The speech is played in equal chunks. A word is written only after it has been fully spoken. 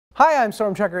Hi, I'm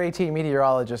Storm Tracker AT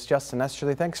meteorologist Justin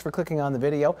Esterly. Thanks for clicking on the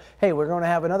video. Hey, we're going to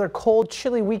have another cold,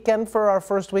 chilly weekend for our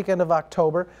first weekend of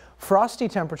October. Frosty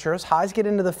temperatures. Highs get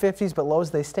into the 50s, but lows,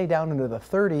 they stay down into the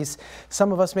 30s.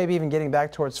 Some of us maybe even getting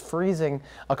back towards freezing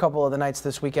a couple of the nights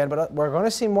this weekend, but we're going to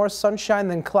see more sunshine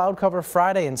than cloud cover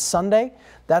Friday and Sunday.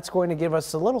 That's going to give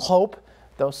us a little hope.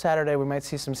 Though Saturday we might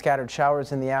see some scattered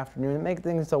showers in the afternoon and make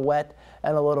things wet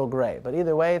and a little gray. But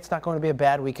either way, it's not going to be a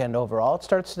bad weekend overall. It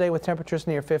starts today with temperatures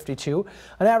near 52,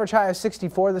 an average high of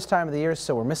 64 this time of the year,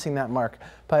 so we're missing that mark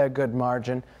by a good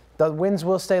margin. The winds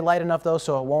will stay light enough though,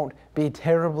 so it won't be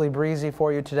terribly breezy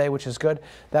for you today, which is good.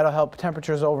 That'll help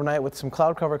temperatures overnight with some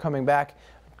cloud cover coming back,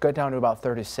 go down to about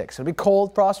 36. It'll be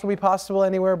cold. Frost will be possible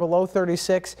anywhere below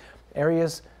 36.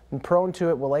 Areas prone to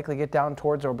it will likely get down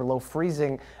towards or below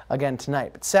freezing again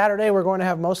tonight. But Saturday we're going to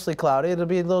have mostly cloudy. It'll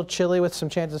be a little chilly with some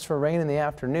chances for rain in the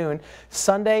afternoon.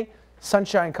 Sunday,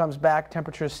 sunshine comes back.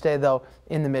 Temperatures stay though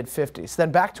in the mid-50s.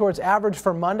 Then back towards average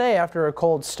for Monday after a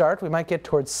cold start. We might get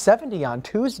towards 70 on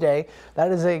Tuesday.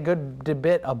 That is a good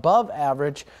bit above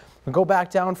average. We'll go back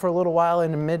down for a little while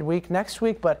in the midweek next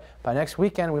week, but by next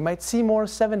weekend we might see more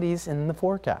 70s in the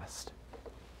forecast.